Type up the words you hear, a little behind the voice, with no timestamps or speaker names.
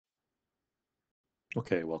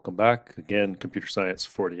Okay, welcome back. Again, Computer Science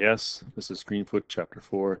 40S. This is Greenfoot, Chapter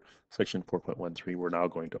 4, Section 4.13. We're now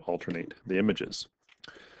going to alternate the images.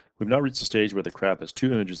 We've now reached the stage where the crab has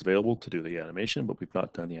two images available to do the animation, but we've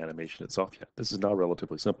not done the animation itself yet. This is now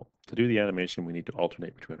relatively simple. To do the animation, we need to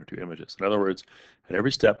alternate between our two images. In other words, at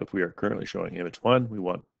every step, if we are currently showing image 1,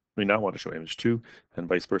 we now want to show image 2, and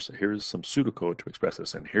vice versa. Here's some pseudocode to express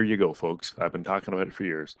this, and here you go, folks. I've been talking about it for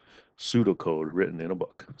years. Pseudocode written in a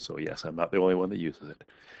book. So yes, I'm not the only one that uses it.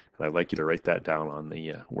 And I'd like you to write that down on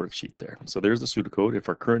the worksheet there. So there's the pseudocode. If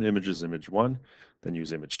our current image is image 1, then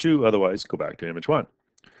use image 2. Otherwise, go back to image 1.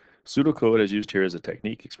 Pseudocode is used here as a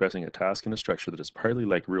technique expressing a task in a structure that is partly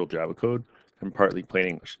like real Java code and partly plain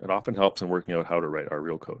English. It often helps in working out how to write our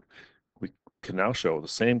real code. We can now show the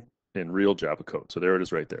same in real Java code. So there it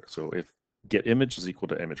is right there. So if get image is equal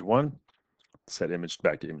to image 1, set image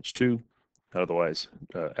back to image 2. Otherwise,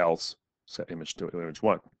 else set image to image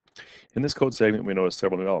 1. In this code segment, we notice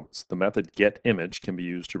several new elements. The method getImage can be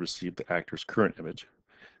used to receive the actor's current image.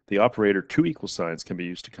 The operator two equal signs can be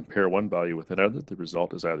used to compare one value with another. The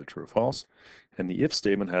result is either true or false. And the if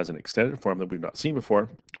statement has an extended form that we've not seen before.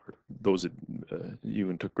 Those that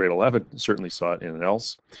even took grade 11 certainly saw it in an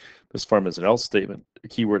else. This form is an else statement, a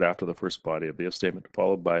keyword after the first body of the if statement,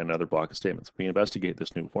 followed by another block of statements. We investigate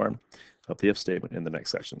this new form of the if statement in the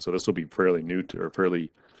next section. So this will be fairly new to, or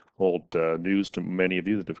fairly old news to many of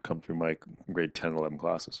you that have come through my grade 10 and 11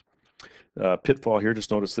 classes. Pitfall here, just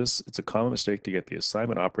notice this. It's a common mistake to get the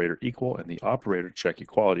assignment operator equal and the operator check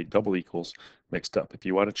equality double equals mixed up. If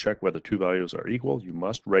you want to check whether two values are equal, you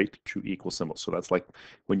must write two equal symbols. So that's like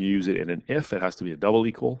when you use it in an if, it has to be a double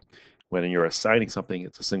equal. When you're assigning something,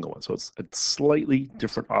 it's a single one. So it's a slightly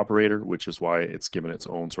different operator, which is why it's given its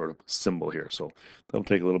own sort of symbol here. So that'll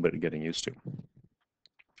take a little bit of getting used to.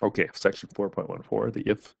 Okay, section 4.14, the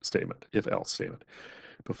if statement, if else statement.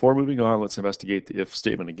 Before moving on, let's investigate the if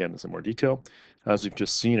statement again in some more detail. As we've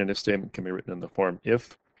just seen, an if statement can be written in the form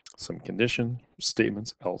if, some condition,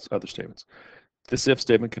 statements, else, other statements. This if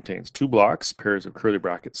statement contains two blocks, pairs of curly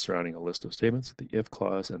brackets surrounding a list of statements, the if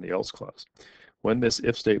clause and the else clause. When this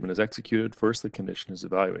if statement is executed, first the condition is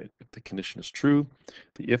evaluated. If the condition is true,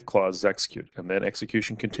 the if clause is executed, and then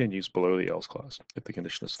execution continues below the else clause. If the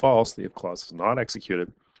condition is false, the if clause is not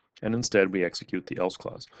executed, and instead we execute the else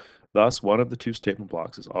clause. Thus, one of the two statement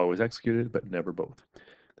blocks is always executed, but never both.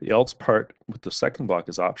 The else part with the second block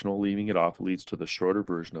is optional. Leaving it off leads to the shorter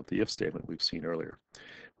version of the if statement we've seen earlier.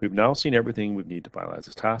 We've now seen everything we need to finalize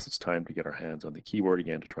this task. It's time to get our hands on the keyboard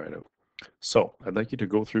again to try it out. So I'd like you to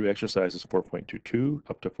go through exercises 4.22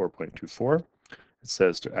 up to 4.24. It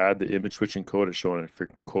says to add the image switching code as shown in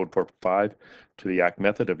code 4.5 to the act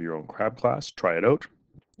method of your own crab class. Try it out.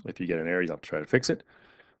 If you get an error, you'll have to try to fix it.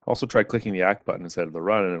 Also try clicking the act button instead of the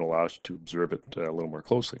run, and it allows you to observe it a little more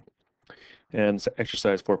closely. And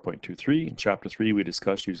exercise 4.23, in chapter 3, we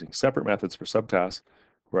discussed using separate methods for subtasks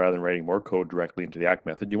rather than writing more code directly into the act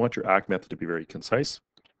method. You want your act method to be very concise.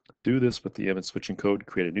 Do this with the image switching code.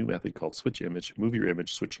 Create a new method called switch image. Move your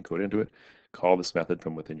image switching code into it. Call this method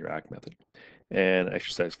from within your act method. And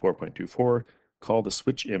exercise 4.24, call the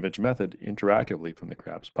switch image method interactively from the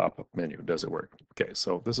crab's pop-up menu. Does it work? Okay,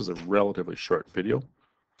 so this is a relatively short video.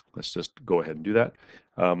 Let's just go ahead and do that.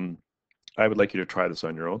 I would like you to try this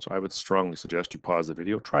on your own, so I would strongly suggest you pause the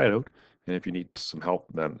video, try it out, and if you need some help,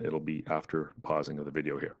 then it'll be after pausing of the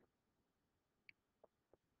video here.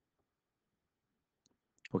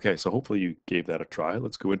 Okay, so hopefully you gave that a try.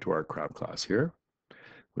 Let's go into our crab class here.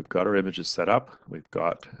 We've got our images set up. We've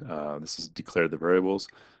got, this is declared the variables.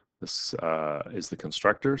 This is the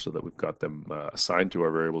constructor so that we've got them assigned to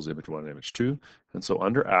our variables image 1 and image 2. And so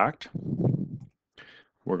under act,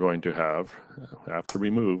 we're going to have, after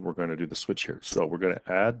we move, we're going to do the switch here. So we're going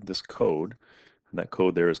to add this code, and that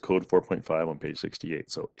code there is code 4.5 on page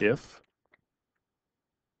 68. So if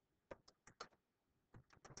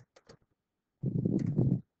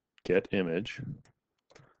get image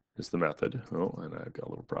is the method. Oh, and I've got a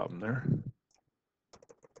little problem there.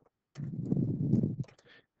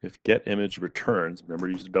 If get image returns, remember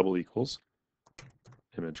use the double equals,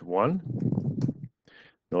 image 1.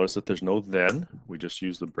 Notice that there's no then, we just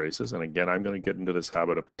use the braces. And again, I'm going to get into this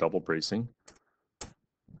habit of double bracing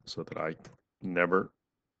so that I never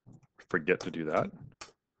forget to do that.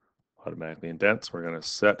 Automatically indents, we're going to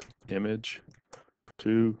set image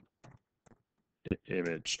to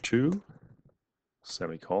image 2,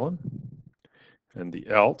 semicolon. And the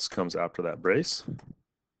else comes after that brace.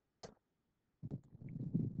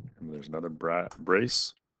 And there's another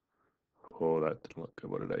brace. Oh, that didn't look good.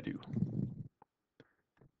 What did I do?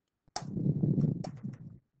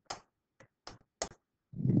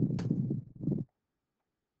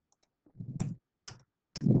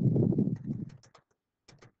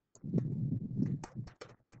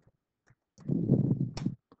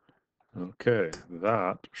 Okay,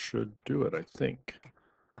 that should do it, I think.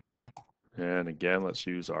 And again, let's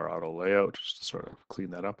use our auto layout just to sort of clean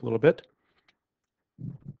that up a little bit.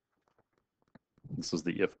 This is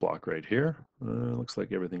the if block right here. Looks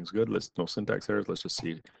like everything's good. No syntax errors. Let's just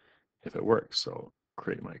see if it works. So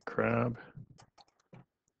create my crab,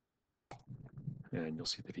 and you'll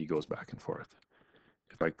see that he goes back and forth.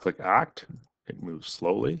 If I click act, it moves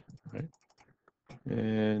slowly, right?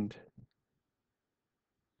 And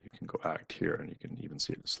you can go act here, and you can even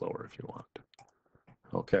see it slower if you want.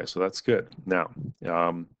 Okay, so that's good. Now,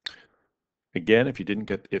 again, if you didn't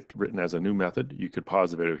get it written as a new method, you could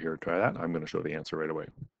pause the video here and try that. I'm going to show the answer right away.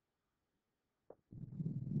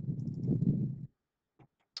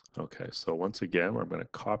 Okay, so once again, I'm going to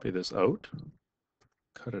copy this out,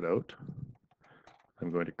 cut it out.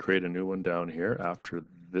 I'm going to create a new one down here after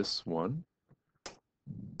this one.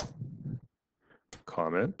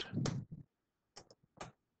 Comment.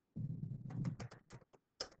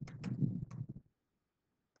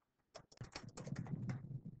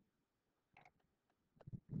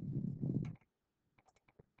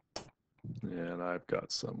 And I've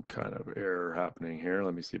got some kind of error happening here.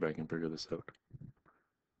 Let me see if I can figure this out.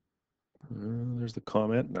 There's the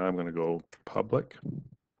comment. Now I'm going to go public.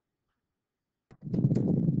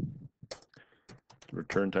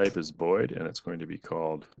 Return type is void, and it's going to be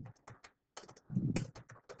called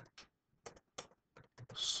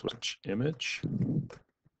switch image,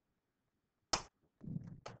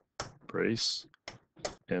 brace,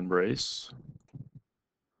 and brace.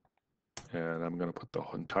 And I'm going to put the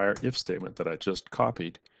entire if statement that I just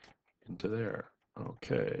copied into there.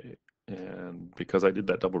 Okay, and because I did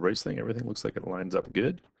that double brace thing, everything looks like it lines up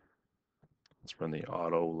good. Let's run the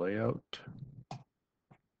auto layout.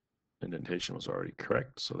 Indentation was already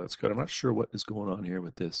correct, so that's good. I'm not sure what is going on here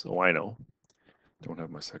with this. Oh, I know. Don't have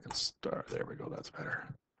my second star. There we go. That's better.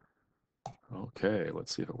 Okay,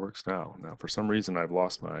 let's see if it works now. Now, for some reason, I've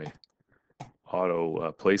lost my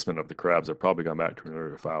auto placement of the crabs. I've probably gone back to an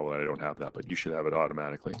earlier file that I don't have that, but you should have it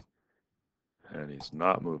automatically. And he's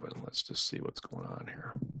not moving. Let's just see what's going on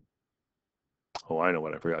here. Oh, I know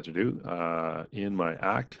what I forgot to do. In my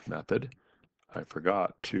act method, I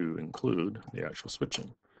forgot to include the actual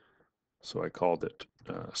switching. So I called it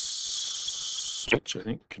switch, I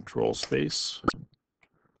think, control space.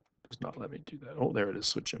 Does not let me do that. Oh, there it is,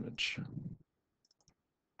 switch image.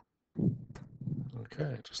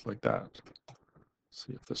 Okay, just like that. Let's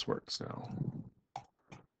see if this works now.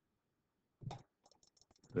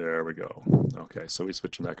 There we go. Okay, so we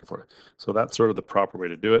switch them back and forth. So that's sort of the proper way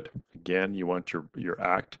to do it. Again, you want your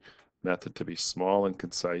act method to be small and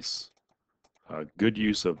concise. Good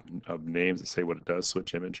use of names that say what it does,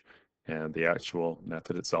 switch image, and the actual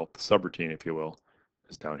method itself, the subroutine, if you will,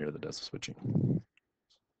 is down here that does the switching.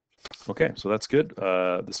 Okay, so that's good.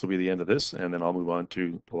 This will be the end of this, and then I'll move on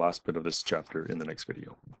to the last bit of this chapter in the next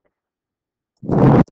video.